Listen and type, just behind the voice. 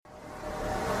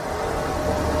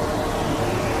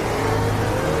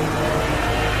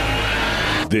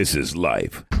This is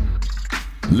life.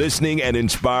 Listening and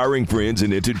inspiring friends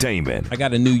in entertainment. I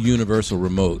got a new universal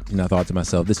remote, and I thought to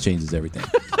myself, this changes everything.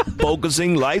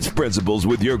 Focusing life's principles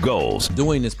with your goals.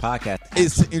 Doing this podcast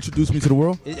is to introduce me to the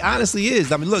world. It honestly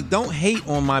is. I mean, look, don't hate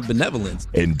on my benevolence.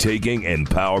 And taking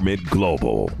empowerment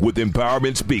global with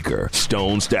empowerment speaker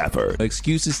Stone Stafford.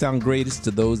 Excuses sound greatest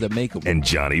to those that make them. And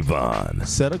Johnny Vaughn.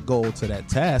 Set a goal to that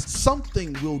task.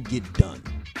 Something will get done.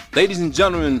 Ladies and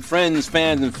gentlemen, friends,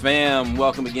 fans, and fam,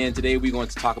 welcome again. Today we're going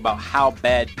to talk about how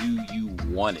bad do you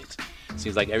want it?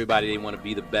 Seems like everybody, they want to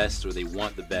be the best or they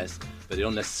want the best, but they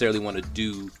don't necessarily want to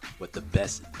do what the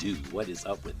best do. What is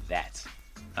up with that?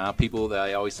 People that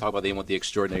I always talk about, they want the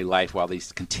extraordinary life while they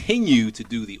continue to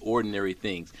do the ordinary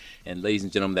things. And ladies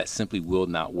and gentlemen, that simply will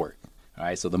not work. All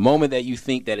right, so the moment that you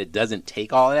think that it doesn't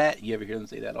take all that, you ever hear them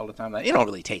say that all the time? Like, it don't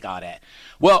really take all that.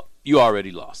 Well, you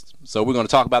already lost. So we're going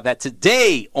to talk about that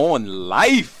today on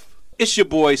Life. It's your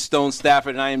boy, Stone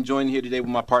Stafford, and I am joined here today with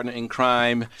my partner in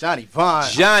crime, Johnny Vaughn.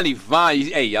 Johnny Vaughn.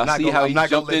 Hey, y'all see how he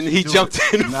jumped in? He jumped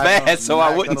in fast, so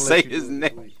I wouldn't say his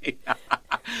name.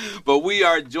 But we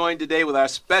are joined today with our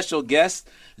special guest,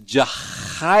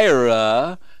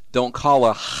 Jahira. Don't call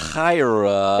her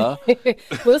Hyra.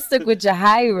 We'll stick with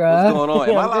Jahira. What's going on?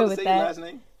 Am I allowed to say your last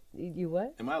name? You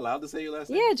what? Am I allowed to say your last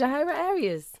name? Yeah, Jahira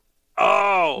Arias.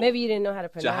 Oh. Maybe you didn't know how to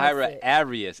pronounce Jahira it.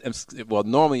 Arias. Well,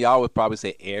 normally y'all would probably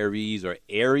say Aries or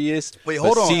Arius. Wait,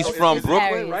 hold on. She's from It's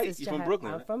Brooklyn, Arias. right? It's She's from Jahira.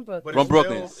 Brooklyn. I'm Right? from Brooklyn. From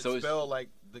Brooklyn. So it's spelled like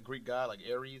the Greek god, like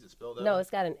Aries. It's spelled out. No, it's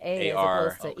got an A as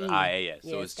opposed to E. A-R-I-A-S. So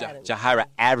Yeah, it's got an- Jahira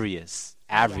Arias.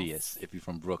 Arias, Yes. if you're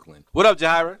from Brooklyn. What up,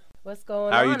 Jahira? What's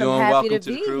going How on? are you doing? I'm happy Welcome to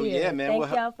to the be crew. here. Yeah, man.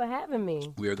 Thank y'all for having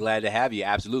me. We are glad to have you.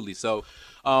 Absolutely. So,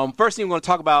 first thing we're going to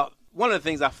talk about, one of the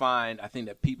things I think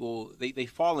that people, they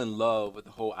fall in love with the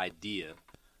whole idea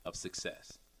of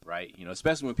success, right? You know,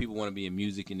 especially when people want to be in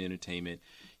music and entertainment.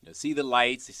 You know, see the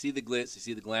lights, they see the glitz, they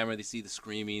see the glamour, they see the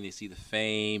screaming, they see the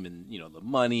fame and, you know, the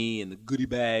money and the goodie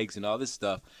bags and all this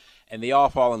stuff. And they all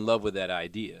fall in love with that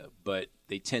idea, but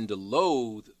they tend to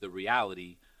loathe the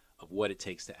reality of what it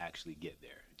takes to actually get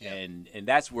there. Yeah. And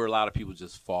that's where a lot of people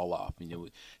just fall off, you know,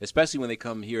 especially when they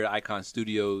come here at Icon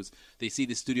Studios. They see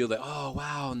the studio like, oh,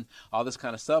 wow, and all this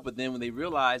kind of stuff. But then when they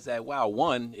realize that, wow,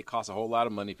 one, it costs a whole lot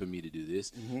of money for me to do this.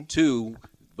 Mm-hmm. Two,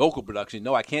 vocal production.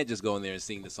 No, I can't just go in there and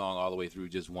sing the song all the way through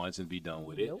just once and be done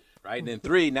with it. Nope. Right? And then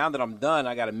three, now that I'm done,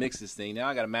 I got to mix this thing. Now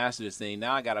I got to master this thing.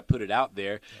 Now I got to put it out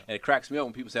there. Yeah. And it cracks me up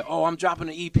when people say, oh, I'm dropping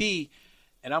an EP.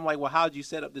 And I'm like, well, how'd you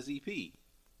set up this EP?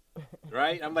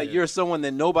 Right? I'm like, You're someone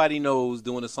that nobody knows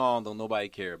doing a song that nobody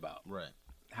care about. Right.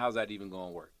 How's that even going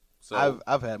to work? So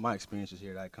I've had my experiences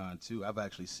here at Icon, too. I've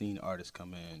actually seen artists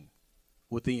come in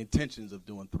with the intentions of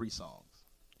doing 3 songs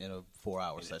in a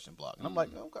 4-hour session block. And I'm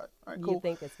like, okay, all right, cool. You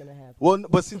think it's going to happen? Well,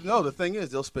 but see, no, the thing is,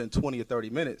 they'll spend 20 or 30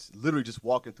 minutes literally just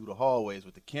walking through the hallways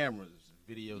with the cameras,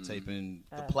 videotaping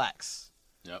the plaques.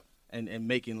 Yep. And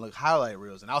making highlight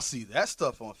reels. And I'll see that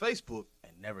stuff on Facebook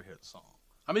and never hear the song.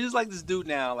 I mean, just like this dude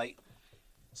now,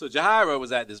 so Jahira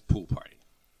was at this pool party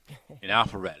in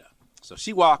Alpharetta. So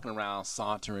she walking around,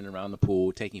 sauntering around the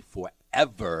pool, taking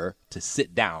forever to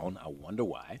sit down. I wonder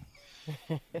why.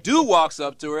 Dude walks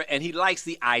up to her, and he likes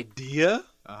the idea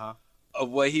of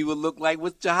what he would look like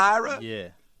with Jahira. Yeah.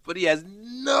 But he has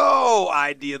no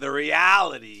idea the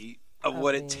reality of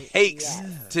what it takes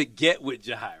to get with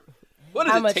Jahira. What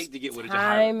does it take to get with a Jahira? How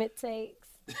much time it takes?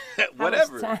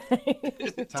 Whatever.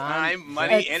 Time,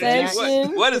 money,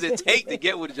 energy. What does it take to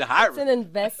get with Jahira? It's an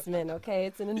investment, okay?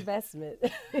 It's an investment.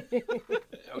 Are we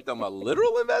talking about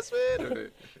literal investment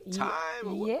or time?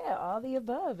 Or what? Yeah, all the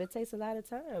above. It takes a lot of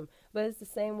time. But it's the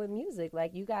same with music.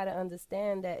 Like, you got to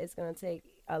understand that it's going to take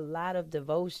a lot of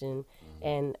devotion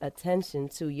and attention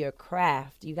to your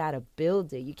craft. You got to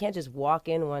build it. You can't just walk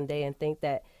in one day and think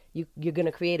that you're going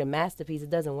to create a masterpiece. It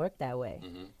doesn't work that way.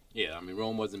 Mm-hmm. Yeah, I mean,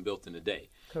 Rome wasn't built in a day.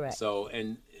 Correct. So,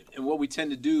 and what we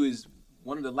tend to do is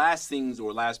one of the last things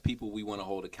or last people we want to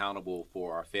hold accountable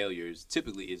for our failures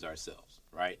typically is ourselves,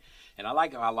 right? And I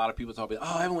like how a lot of people talk about,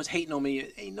 oh, everyone's hating on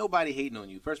me. Ain't nobody hating on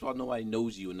you. First of all, nobody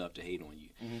knows you enough to hate on you.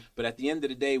 Mm-hmm. But at the end of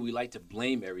the day, we like to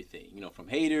blame everything, you know, from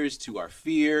haters to our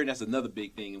fear. And that's another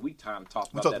big thing. And we kind of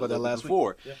talked about that last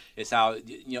before. Yeah. It's how,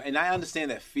 you know, and I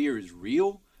understand that fear is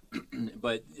real.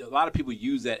 But a lot of people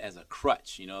use that as a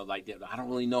crutch, you know, like, I don't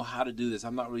really know how to do this.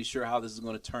 I'm not really sure how this is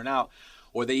going to turn out.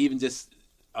 Or they even just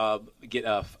get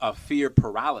a fear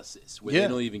paralysis where they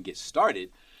don't even get started.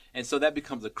 And so that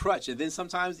becomes a crutch. And then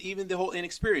sometimes even the whole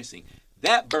inexperiencing,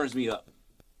 that burns me up,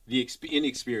 the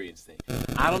inexperienced thing.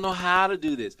 I don't know how to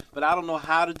do this, but I don't know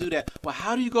how to do that. Well,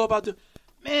 how do you go about doing?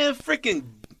 Man, freaking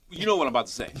You know what I'm about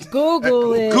to say.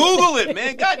 Google it. Google it,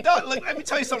 man. God, dog, look, let me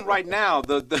tell you something right now.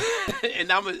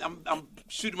 And I'm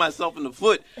shooting myself in the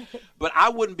foot. But I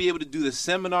wouldn't be able to do the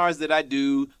seminars that I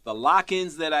do, the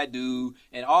lock-ins that I do,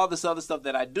 and all this other stuff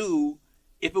that I do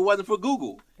if it wasn't for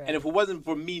Google. Right. And if it wasn't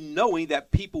for me knowing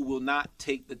that people will not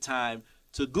take the time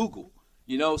to Google.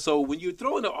 You know, so when you're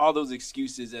throwing out all those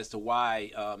excuses as to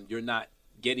why you're not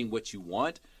getting what you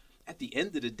want, at the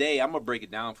end of the day, I'm going to break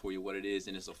it down for you what it is,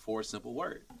 and it's a 4 simple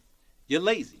word. You're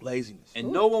lazy. Laziness.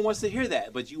 And no one wants to hear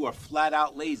that, but you are flat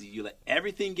out lazy. You let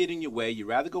everything get in your way. You'd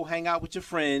rather go hang out with your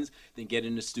friends than get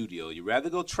in the studio. You'd rather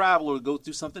go travel or go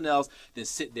do something else than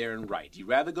sit there and write. You'd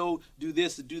rather go do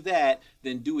this or do that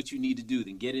than do what you need to do,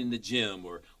 than get in the gym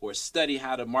or study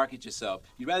how to market yourself.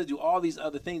 You'd rather do all these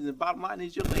other things, and the bottom line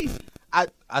is you're lazy.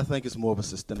 I think it's more of a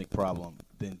systemic problem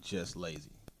than just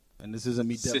lazy. And this isn't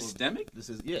me. Systemic? This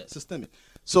is systemic.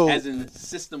 So as in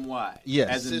system-wide. Yes.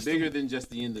 As in bigger than just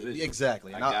the individual.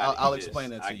 Exactly. And I'll explain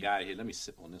that to you. I got it here. Let me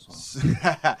sip on this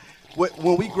one.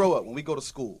 When we grow up, when we go to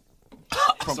school.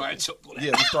 Sorry, I choked on that.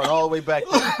 Yeah, we start all the way back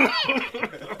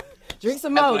there. Drink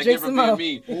some more. Drink some more.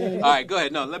 All right, go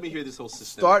ahead. No, let me hear this whole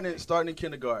system. Starting in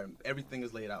kindergarten, everything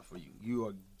is laid out for you. You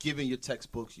are given your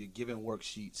textbooks. You're given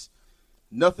worksheets.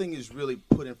 Nothing is really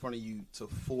put in front of you to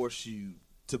force you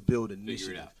to build initiative.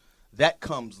 Figure it out. That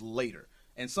comes later.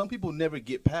 And some people never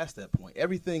get past that point.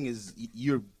 Everything is,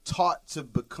 you're taught to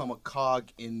become a cog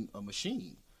in a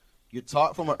machine. You're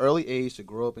taught from an early age to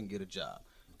grow up and get a job.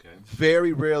 Okay.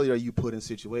 Very rarely are you put in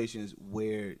situations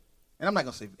where, and I'm not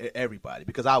going to say everybody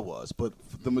because I was, but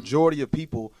the majority of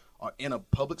people are in a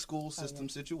public school system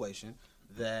situation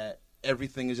that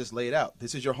everything is just laid out.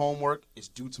 This is your homework. It's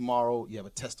due tomorrow. You have a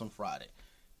test on Friday.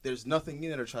 There's nothing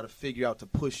in there to try to figure out to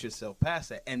push yourself past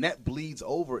that. And that bleeds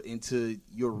over into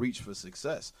your reach for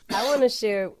success. I want to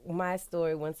share my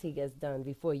story once he gets done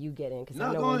before you get in. No,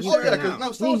 I know go on. when you Oh, yeah,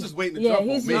 because Stone's just waiting to jump on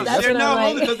me. that's what I'm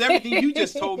like. Because everything you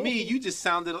just told me, it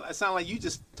sounded like you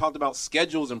just talked about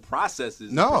schedules and processes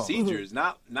and procedures,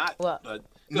 not Well, Go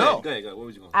ahead. What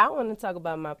was you going to say? I want to talk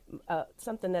about my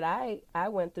something that I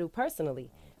went through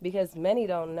personally, because many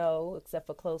don't know, except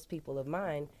for close people of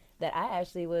mine, that I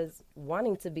actually was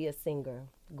wanting to be a singer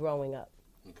growing up.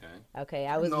 Okay,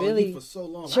 I was really for so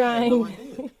long. trying. I had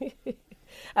no idea.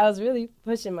 I was really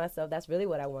pushing myself. That's really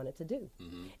what I wanted to do.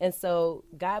 Mm-hmm. And so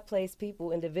God placed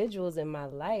individuals in my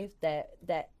life that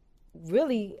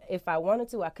really, if I wanted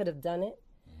to, I could have done it.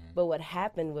 Mm-hmm. But what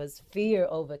happened was fear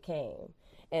overcame.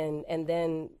 And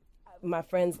then my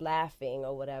friends laughing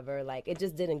or whatever, like it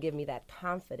just didn't give me that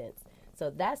confidence. So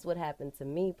that's what happened to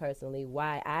me personally,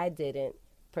 why I didn't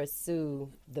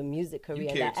pursue the music career. You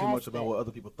cared too much about what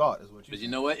other people thought, is what you But said. you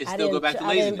know what? It still goes back to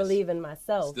laziness. I didn't believe in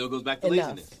myself. Still goes back to enough.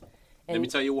 laziness. Let me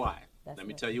tell you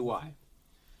why.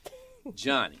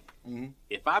 Johnny,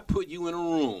 if I put you in a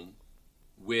room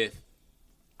with,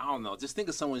 I don't know, just think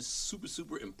of someone super,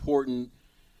 super important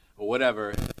or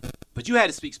whatever, but you had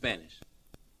to speak Spanish,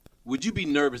 would you be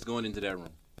nervous going into that room?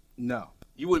 No.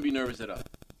 You wouldn't be nervous at all.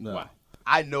 No. Why?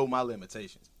 I know my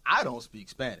limitations. I don't speak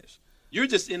Spanish. You're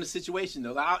just in a situation,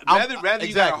 though. Rather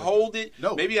you got to hold it.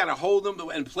 No. Maybe you got to hold them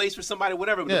in place for somebody,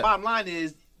 whatever. But the bottom line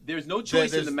is there's no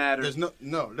choice in the matter.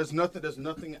 There's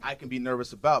nothing I can be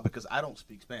nervous about because I don't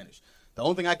speak Spanish. The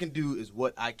only thing I can do is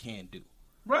what I can do.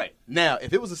 Right. Now,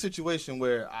 if it was a situation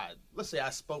where let's say I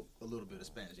spoke a little bit of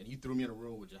Spanish and you threw me in a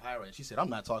room with Jahira and she said, I'm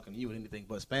not talking to you in anything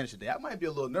but Spanish today, I might be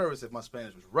a little nervous if my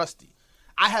Spanish was rusty.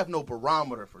 I have no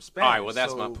barometer for Spanish. All right, well,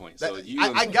 that's my point. So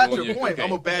I got your point. Okay.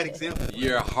 I'm a bad example.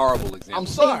 You're a horrible example. I'm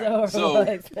sorry.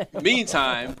 So,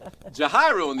 meantime,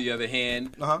 Jahira, on the other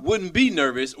hand, wouldn't be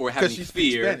nervous or have any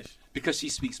fear because she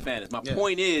speaks Spanish. My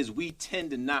point is, we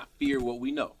tend to not fear what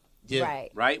we know. Yeah.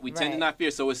 Right? We tend to not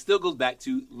fear. So it still goes back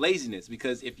to laziness,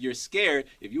 because if you're scared,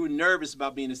 if you were nervous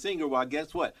about being a singer, well,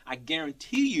 guess what? I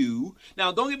guarantee you.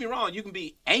 Now, don't get me wrong. You can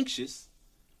be anxious.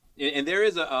 And there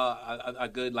is a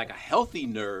good, like a healthy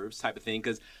nerves type of thing,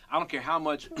 because I don't care how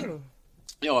much, a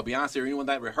Beyonce or anyone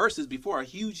that rehearses before a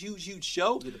huge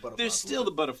show, there's still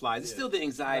the butterflies, there's still the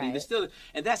anxiety, there's still,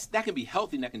 and that can be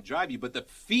healthy and that can drive you, but the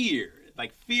fear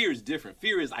is different.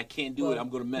 Fear is I can't do it, I'm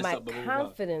going to mess up. My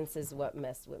confidence is what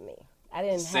messed with me. I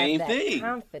didn't have that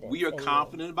confidence. We are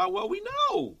confident about what we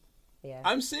know. Yeah.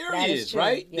 I'm serious,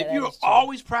 right? Yeah, if you're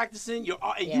always practicing, you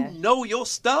know your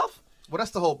stuff. Well,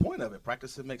 that's the whole point of it.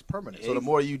 Practice it makes permanent. So the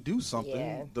more you do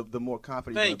something, the more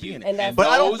confident you're going to be in it. And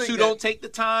those who don't take the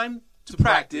time to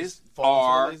practice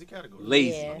are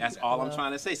lazy. Yeah. That's all I'm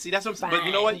trying to say. See, that's what I'm saying. But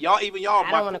you know what? Y'all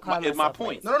is my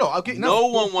point. No. No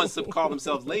one wants to call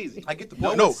themselves lazy. I get the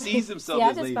point. No one sees themselves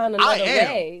as lazy. I just found another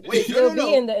way to still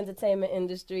be in the entertainment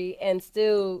industry and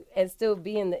still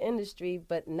be in the industry,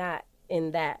 but not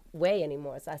in that way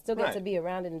anymore. So I still get to be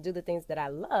around it and do the things that I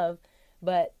love,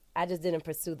 but I just didn't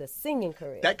pursue the singing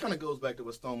career. That kind of goes back to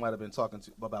what Stone might have been talking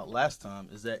about last time,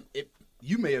 is that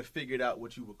you may have figured out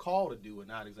what you were called to do and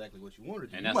not exactly what you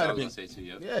wanted to do. And you that's what I was going to say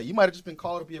too, Yeah, you might have just been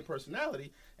called to be a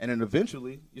personality, and then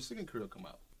eventually your singing career will come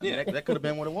out. I mean, that could have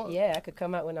been what it was. Yeah, I could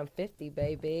come out when I'm 50,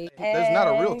 baby. There's not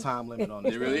a real time limit on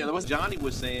this. Really, and what Johnny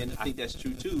was saying, I think that's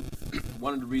true too.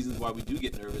 One of the reasons why we do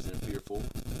get nervous and fearful,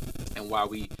 and why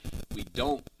we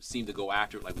don't seem to go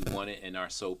after it like we want it and are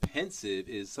so pensive,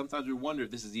 is sometimes we wonder if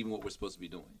this is even what we're supposed to be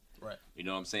doing. Right. You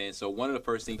know what I'm saying? So one of the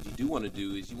first things you do want to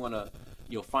do is you want to,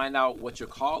 find out what your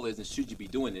call is and should you be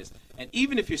doing this. And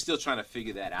even if you're still trying to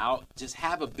figure that out, just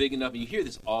have a big enough, and you hear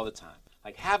this all the time,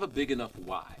 like have a big enough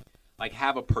why. Like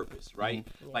have a purpose, right?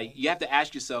 Mm-hmm. Like you have to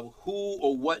ask yourself, who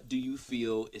or what do you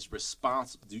feel is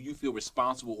responsible? Do you feel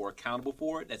responsible or accountable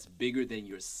for it? That's bigger than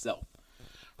yourself,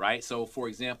 right? So, for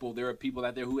example, there are people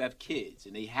out there who have kids,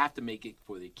 and they have to make it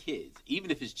for their kids,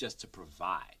 even if it's just to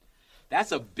provide.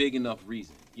 That's a big enough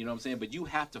reason, you know what I'm saying? But you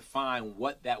have to find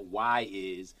what that why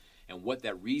is and what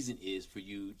that reason is for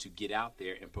you to get out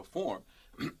there and perform.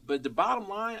 But the bottom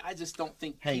line, I just don't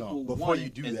think people want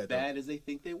it as bad as they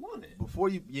think they want it.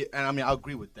 And I mean, I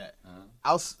agree with that.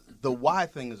 The why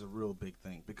thing is a real big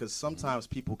thing, because sometimes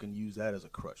people can use that as a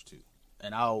crutch too.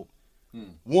 And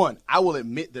I will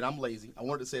admit that I'm lazy. I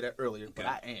wanted to say that earlier, but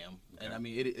I am. Okay. And I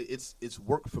mean, it's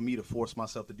work for me to force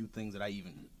myself to do things that I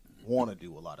even want to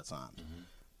do a lot of times.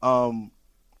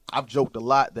 I've joked a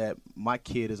lot that my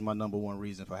kid is my number one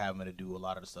reason for having to do a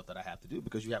lot of the stuff that I have to do,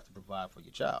 because you have to provide for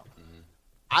your child.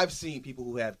 I've seen people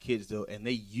who have kids, though, and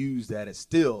they use that as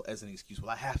an excuse. Well,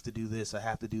 I have to do this, I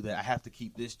have to do that, I have to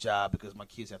keep this job because my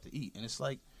kids have to eat. And it's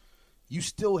like, you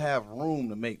still have room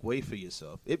to make way for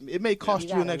yourself. It may cost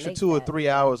you an extra 2 or 3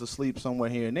 hours of sleep somewhere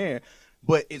here and there,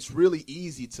 but it's really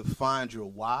easy to find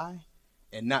your why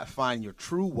and not find your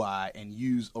true why and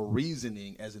use a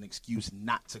reasoning as an excuse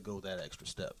not to go that extra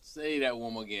step. Say that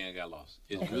one more again. I got lost.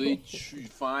 It's really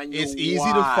find your It's easy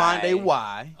why. to find a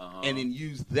why and then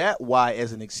use that why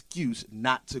as an excuse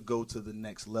not to go to the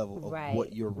next level of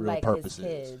what your real purpose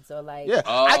is. Or like,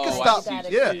 I can stop.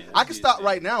 I can stop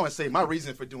right now and say my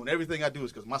reason for doing everything I do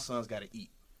is because my son's got to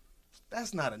eat.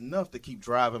 That's not enough to keep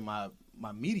driving my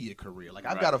media career. Like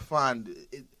I've got to find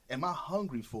it. Am I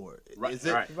hungry for it? Right.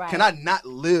 Can I not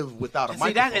live without a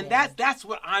microphone? That's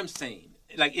what I'm saying.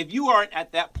 Like, if you aren't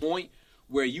at that point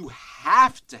where you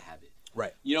have to have it,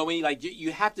 right? You know what I mean? Like,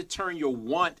 you have to turn your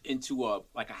want into a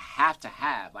have to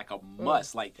have, like a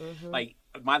must. Like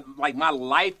my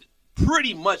life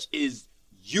pretty much is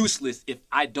useless if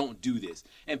I don't do this.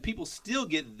 And people still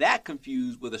get that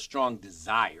confused with a strong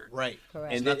desire. Right.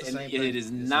 Correct. And it is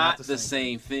not the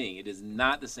same thing. It is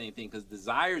not the same thing, because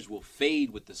desires will fade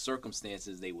with the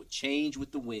circumstances. They will change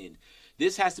with the wind.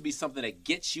 This has to be something that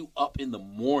gets you up in the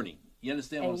morning. You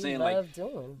understand what I'm saying?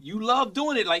 You love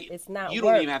doing it. Like, it's not you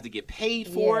work. don't even have to get paid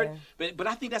for it. But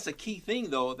I think that's a key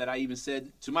thing, though, that I even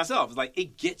said to myself. It's like,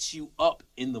 it gets you up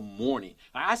in the morning.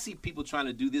 I see people trying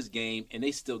to do this game, and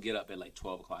they still get up at like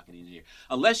 12 o'clock in the evening.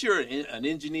 Unless you're an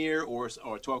engineer or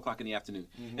 12 o'clock in the afternoon.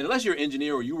 And unless you're an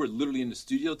engineer or you were literally in the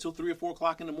studio till 3 or 4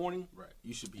 o'clock in the morning, right?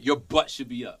 Your butt should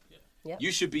be up. Yep.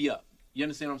 You should be up. You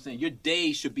understand what I'm saying? Your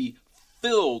day should be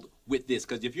filled with this,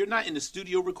 because if you're not in the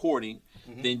studio recording,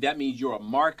 then that means you're a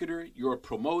marketer, you're a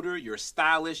promoter, you're a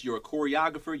stylist, you're a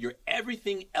choreographer, you're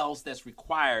everything else that's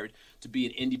required to be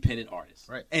an independent artist.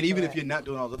 Right. And even if you're not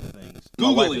doing all those other things,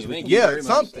 Googling,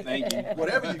 something. Thank you.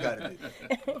 Whatever you got to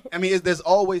do. I mean, there's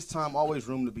always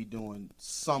room to be doing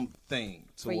something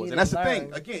towards. And that's the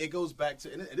thing. Again, it goes back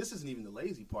to, and this isn't even the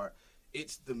lazy part.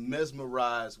 It's the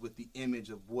mesmerized with the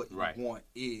image of what you want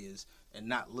is, and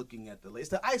not looking at it's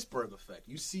the iceberg effect.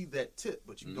 You see that tip,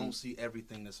 but you don't see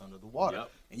everything that's under the water.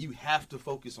 Yep. And you have to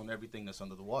focus on everything that's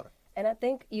under the water. And I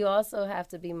think you also have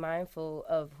to be mindful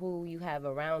of who you have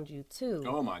around you too.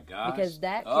 Oh my gosh! Because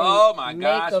that can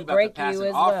make or break you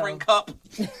as offering cup.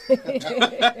 Can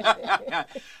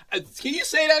you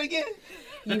say that again?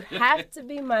 You have to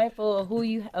be mindful of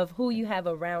who you have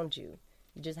around you.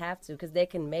 You just have to, because they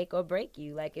can make or break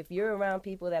you. Like, if you're around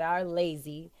people that are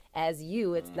lazy as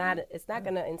you, it's not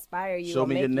going to inspire you. Show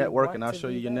me your network, and I'll show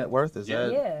you your net worth. Is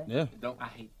that? Yeah. I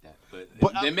hate that,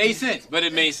 but it made sense. But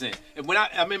it made sense. And when I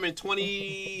remember in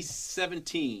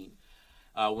 2017,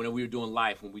 when we were doing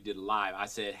live, when we did live, I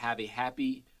said, "Have a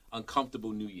happy,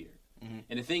 uncomfortable New Year."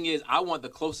 And the thing is, I want the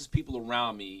closest people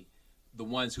around me, the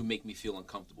ones who make me feel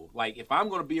uncomfortable. Like, if I'm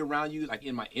going to be around you, like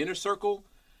in my inner circle,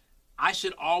 I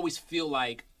should always feel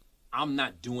like I'm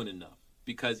not doing enough.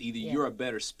 because either you're a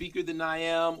better speaker than I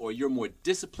am, or you're more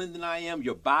disciplined than I am,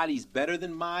 your body's better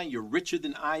than mine, you're richer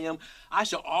than I am. I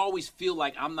should always feel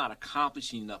like I'm not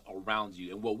accomplishing enough around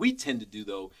you. And what we tend to do,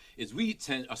 though, is we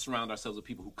tend to surround ourselves with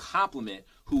people who complement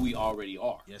who we already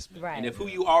are. Yes, man. Right. And if who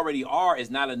you already are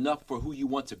is not enough for who you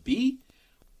want to be,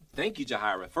 thank you,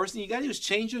 Jahira. First thing you got to do is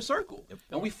change your circle. Yep.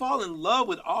 And we fall in love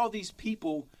with all these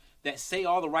people that say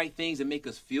all the right things and make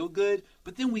us feel good,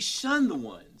 but then we shun the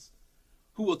ones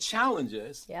who will challenge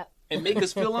us and make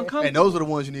us feel uncomfortable. And those are the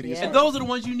ones you need to get. And those are the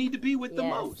ones you need to be with the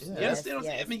most. Yes. You understand what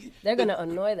I'm saying? I mean, they're going to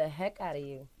annoy the heck out of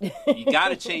you. You got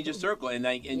to change your circle. And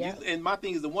and my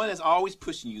thing is the one that's always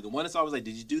pushing you, the one that's always like,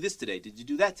 did you do this today? Did you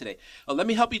do that today? Oh, let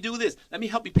me help you do this. Let me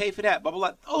help you pay for that. Blah,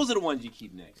 blah, blah. Those are the ones you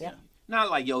keep next. Yep. Not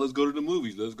like, yo, let's go to the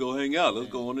movies. Let's go hang out. Let's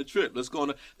go on a trip. Let's go on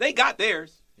a... They got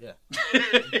theirs. Yeah.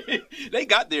 They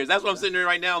got theirs. That's what I'm sitting there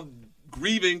right now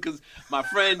grieving because my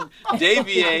friend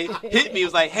Davier hit me. He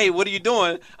was like, hey, what are you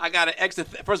doing? I got an extra...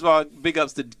 First of all, big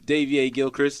ups to Davier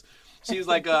Gilchrist. She was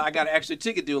like, I got an extra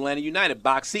ticket to Atlanta United.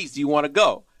 Box seats. Do you want to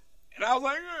go? And I was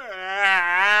like...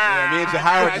 Yeah, me and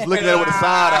Jahira just looking at it with a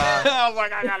side eye. I was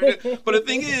like, I got to do it. But the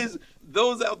thing is,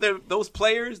 those out there, those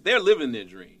players, they're living their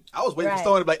dream. I was waiting for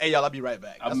someone to be like, hey, y'all, I'll be right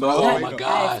back. Oh, my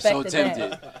God, so expected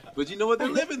tempted. But you know what? They're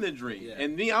living their dream. Yeah.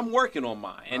 And me, I'm working on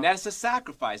mine. And that's a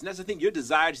sacrifice. And that's the thing. Your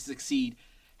desire to succeed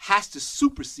has to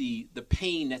supersede the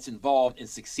pain that's involved in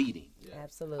succeeding. Yeah.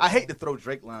 Absolutely. I hate to throw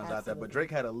Drake lines out there, but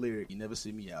Drake had a lyric, you never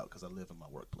see me out because I live in my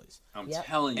workplace. I'm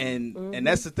telling you. And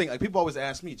that's the thing. Like, people always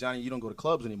ask me, Johnny, you don't go to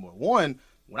clubs anymore. One,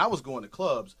 when I was going to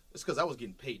clubs, it's because I was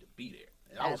getting paid to be there.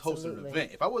 And I was hosting an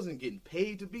event. If I wasn't getting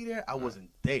paid to be there, I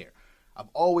wasn't there. I've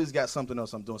always got something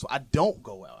else I'm doing. So I don't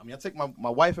go out. I mean, I take my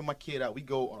wife and my kid out. We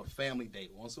go on a family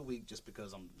date once a week just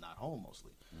because I'm not home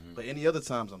mostly. Mm-hmm. But any other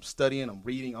times I'm studying, I'm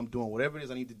reading, I'm doing whatever it is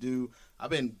I need to do. I've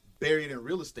been buried in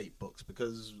real estate books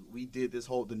because we did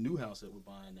the new house that we're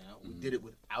buying now. We did it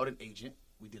without an agent.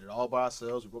 We did it all by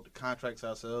ourselves. We wrote the contracts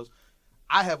ourselves.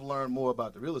 I have learned more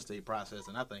about the real estate process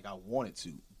than I think I wanted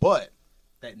to. But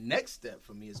that next step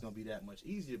for me is going to be that much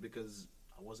easier because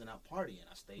I wasn't out partying.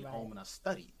 I stayed home and I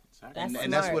studied.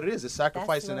 And that's what it is. It's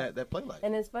sacrificing that play life.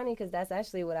 And it's funny because that's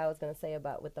actually what I was going to say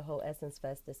about with the whole Essence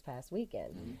Fest this past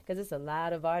weekend. Because it's a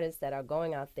lot of artists that are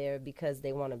going out there because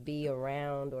they want to be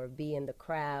around or be in the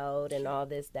crowd and all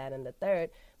this, that, and the third.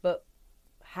 But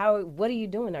what are you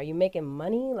doing? Are you making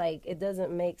money? Like, it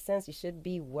doesn't make sense. You should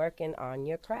be working on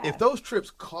your craft. If those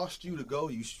trips cost you to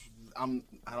go, I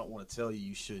don't want to tell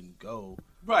you shouldn't go.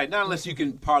 Right, not unless you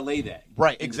can parlay that.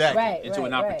 Right, exactly. Into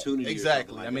an opportunity.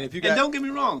 Exactly. Like I mean, that. if you got... And don't get me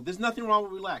wrong, there's nothing wrong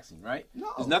with relaxing, right?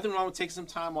 No. There's nothing wrong with taking some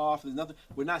time off.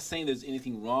 We're not saying there's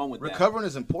anything wrong with Recovering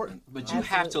is important. But you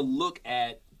have to look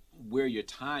at where your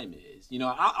time is. You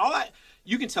know,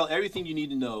 you can tell everything you need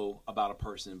to know about a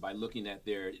person by looking at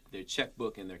their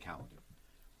checkbook and their calendar.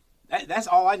 That's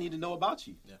all I need to know about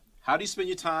you. Yeah. How do you spend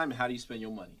your time and how do you spend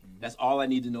your money? That's all I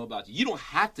need to know about you. You don't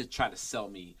have to try to sell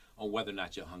me on whether or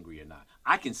not you're hungry or not.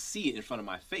 I can see it in front of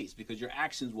my face because your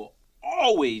actions will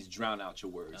always drown out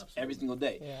your words every single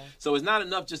day. Yeah. So it's not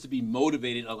enough just to be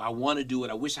motivated. Oh, I want to do it.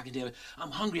 I wish I could do it.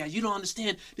 I'm hungry. You don't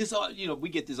understand this. We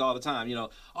get this all the time.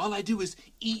 All I do is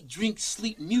eat, drink,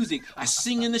 sleep, music. I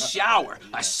sing in the shower.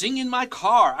 I sing in my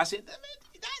car. I said,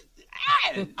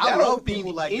 I love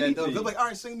people like that, though. They're like, all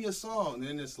right, sing me a song. And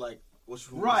then it's like,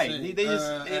 what's wrong? Right. They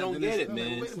don't get it,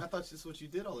 man. Wait a minute, I thought this is what you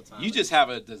did all the time. You just have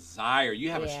a desire. You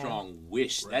have a strong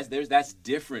wish. Right. That's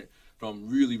different from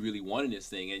really, really wanting this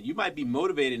thing. And you might be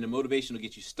motivated, and the motivation will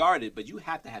get you started, but you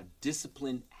have to have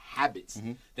disciplined habits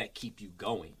that keep you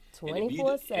going.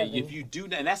 24/7. And if you do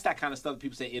that, and that's that kind of stuff that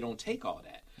people say, it don't take all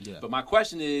that. Yeah. But my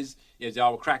question is, as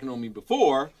y'all were cracking on me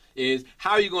before, is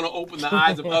how are you going to open the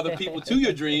eyes of other people to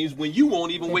your dreams when you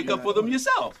won't even wake up for them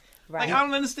yourself? Right. Like, I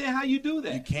don't understand how you do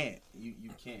that. You can't.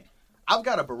 You can't. I've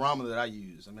got a barometer that I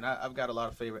use. I mean, I've got a lot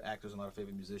of favorite actors and a lot of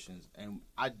favorite musicians. And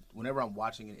whenever I'm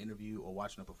watching an interview or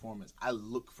watching a performance, I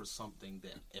look for something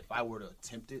that if I were to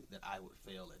attempt it, that I would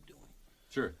fail at doing.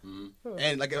 Sure. Mm-hmm.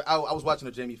 And like I was watching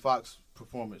a Jamie Foxx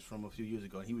performance from a few years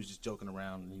ago, and he was just joking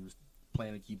around, and he was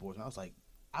playing the keyboards. And I was like,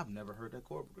 I've never heard that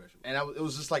chord progression. And it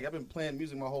was just like, I've been playing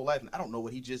music my whole life, and I don't know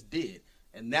what he just did.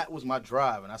 And that was my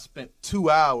drive. And I spent 2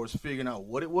 hours figuring out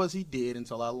what it was he did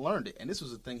until I learned it. And this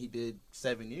was a thing he did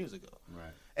 7 years ago.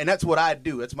 Right. And that's what I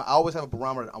do. I always have a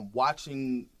barometer. I'm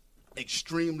watching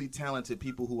extremely talented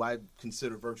people who I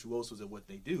consider virtuosos at what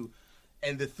they do.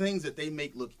 And the things that they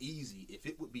make look easy, if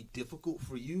it would be difficult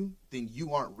for you, then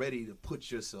you aren't ready to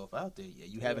put yourself out there yet.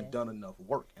 You haven't done enough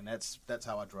work. And that's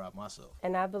how I drive myself.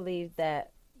 And I believe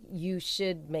that you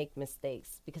should make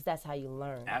mistakes because that's how you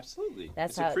learn. Absolutely.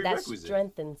 That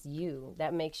strengthens you.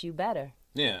 That makes you better.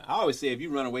 Yeah, I always say if you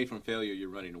run away from failure, you're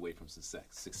running away from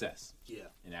success. Yeah.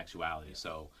 In actuality. Yeah.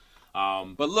 So,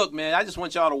 but look, man, I just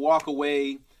want y'all to walk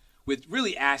away with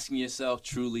really asking yourself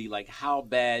truly, like, how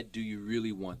bad do you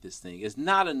really want this thing? It's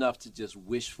not enough to just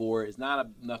wish for it. It's not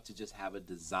enough to just have a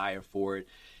desire for it.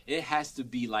 It has to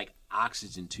be like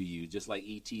oxygen to you, just like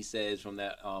E.T. says from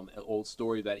that old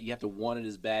story that you have to want it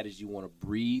as bad as you want to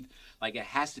breathe. Like, it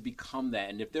has to become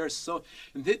that. And if there's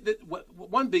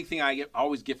one big thing I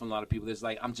always get from a lot of people is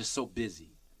like, I'm just so busy.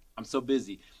 I'm so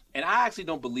busy. And I actually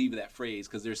don't believe that phrase,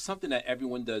 because there's something that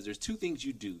everyone does. There's two things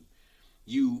you do.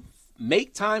 You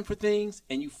make time for things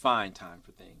and you find time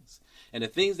for things. And the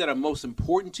things that are most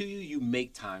important to you, you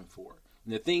make time for.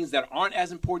 And the things that aren't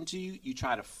as important to you, you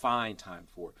try to find time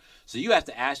for. So you have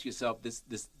to ask yourself, this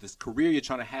career you're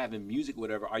trying to have in music,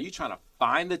 whatever, are you trying to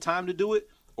find the time to do it,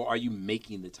 or are you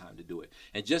making the time to do it?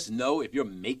 And just know, if you're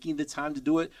making the time to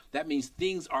do it, that means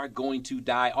things are going to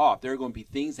die off. There are going to be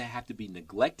things that have to be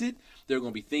neglected. There are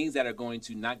going to be things that are going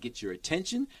to not get your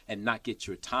attention and not get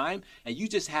your time. And you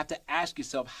just have to ask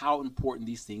yourself how important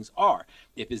these things are.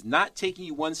 If it's not taking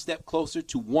you one step closer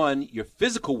to, one, your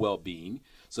physical well-being,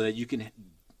 so that you can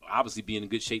obviously be in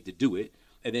good shape to do it,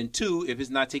 and then two, if it's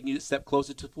not taking you a step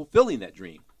closer to fulfilling that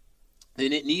dream,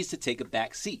 then it needs to take a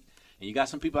back seat. And you got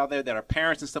some people out there that are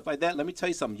parents and stuff like that. Let me tell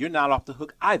you something. You're not off the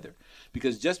hook either.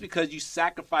 Because just because you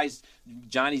sacrifice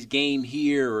Johnny's game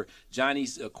here or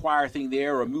Johnny's choir thing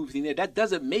there or a movie thing there, that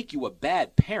doesn't make you a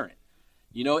bad parent.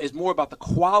 You know, it's more about the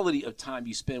quality of time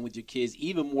you spend with your kids,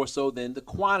 even more so than the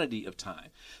quantity of time.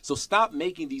 So stop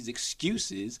making these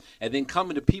excuses and then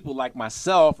coming to people like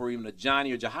myself or even a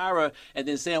Johnny or Jahira and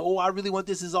then saying, oh, I really want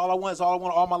this. Is all I want. It's all I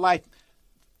want all my life.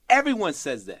 Everyone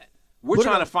says that. We're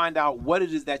trying to find out what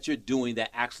it is that you're doing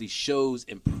that actually shows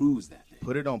and proves that thing.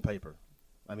 Put it on paper.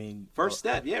 I mean, first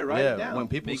step, write it down. When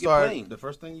people start, the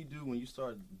first thing you do when you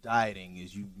start dieting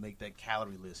is you make that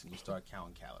calorie list and you start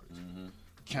counting calories. Mm-hmm.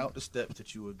 Count the steps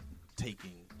that you are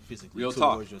taking physically Real towards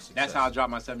talk. your success. That's how I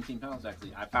dropped my 17 pounds,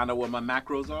 actually. I found out what my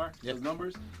macros are, those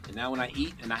numbers. And now when I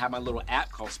eat, and I have my little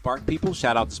app called Spark People.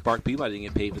 Shout out to Spark People. I didn't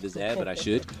get paid for this ad, but I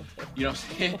should. You know what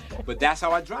I'm saying? But that's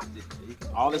how I dropped it.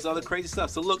 All this other crazy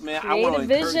stuff. So look, man, I want to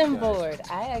encourage vision board.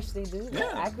 I actually do that.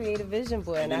 Yeah. I create a vision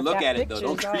board. And look at it, though.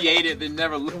 Don't create it, then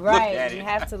never look at it. Right. You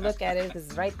have to look at it because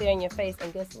it's right there in your face.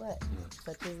 And guess what?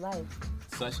 Such is life.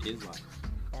 Such is life.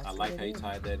 I like how you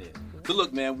tied that in. So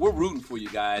look, man, we're rooting for you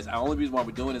guys. The only reason why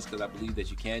we're doing this is because I believe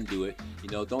that you can do it. You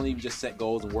know, don't even just set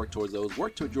goals and work towards those.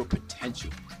 Work towards your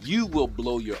potential. You will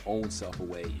blow your own self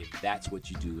away if that's what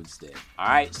you do instead. All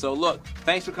right. So look,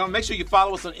 thanks for coming. Make sure you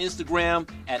follow us on Instagram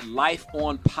at Life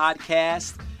On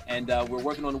Podcast. And we're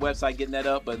working on the website, getting that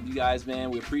up. But you guys,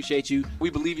 man, we appreciate you. We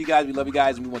believe you guys. We love you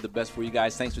guys. And we want the best for you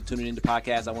guys. Thanks for tuning into the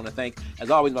podcast. I want to thank, as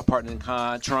always, my partner in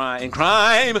crime.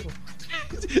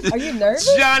 Are you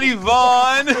nervous? Johnny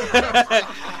Vaughn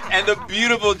and the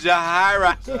beautiful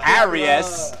Jahira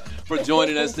Arias for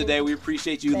joining us today. We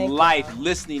appreciate you. Life,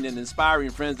 listening, and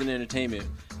inspiring friends in entertainment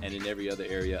and in every other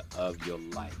area of your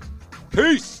life.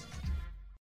 Peace.